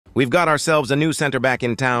We've got ourselves a new center back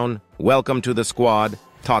in town. Welcome to the squad,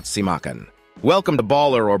 TOTS Simakan. Welcome to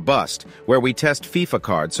Baller or Bust, where we test FIFA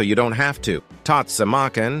cards so you don't have to. TOTS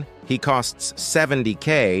Simakan, he costs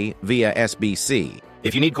 70k via SBC.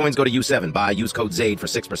 If you need coins, go to U7, use code ZAID for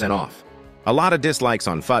 6% off. A lot of dislikes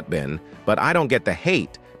on Futbin, but I don't get the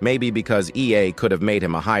hate, maybe because EA could have made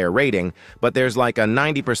him a higher rating, but there's like a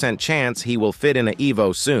 90% chance he will fit in a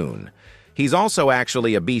Evo soon. He's also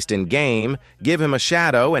actually a beast in game, give him a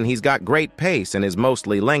shadow, and he's got great pace and is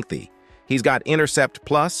mostly lengthy. He's got intercept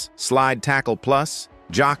plus, slide tackle plus,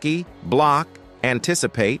 jockey, block,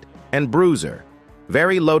 anticipate, and bruiser.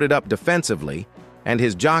 Very loaded up defensively, and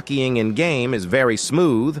his jockeying in game is very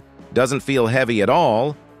smooth, doesn't feel heavy at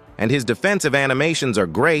all, and his defensive animations are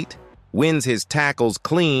great, wins his tackles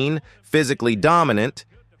clean, physically dominant,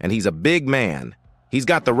 and he's a big man. He's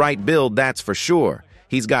got the right build, that's for sure.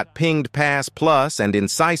 He's got pinged pass plus and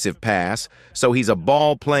incisive pass, so he's a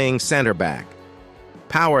ball-playing center back.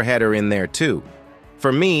 Power header in there too.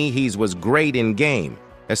 For me, he was great in game,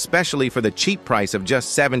 especially for the cheap price of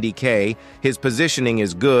just 70k. His positioning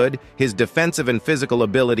is good, his defensive and physical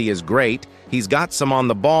ability is great, he's got some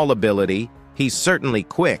on-the-ball ability, he's certainly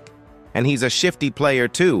quick, and he's a shifty player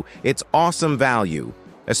too. It's awesome value,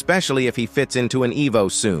 especially if he fits into an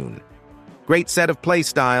Evo soon. Great set of play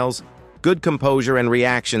styles, good composure and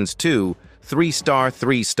reactions too, 3-star,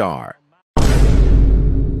 3-star.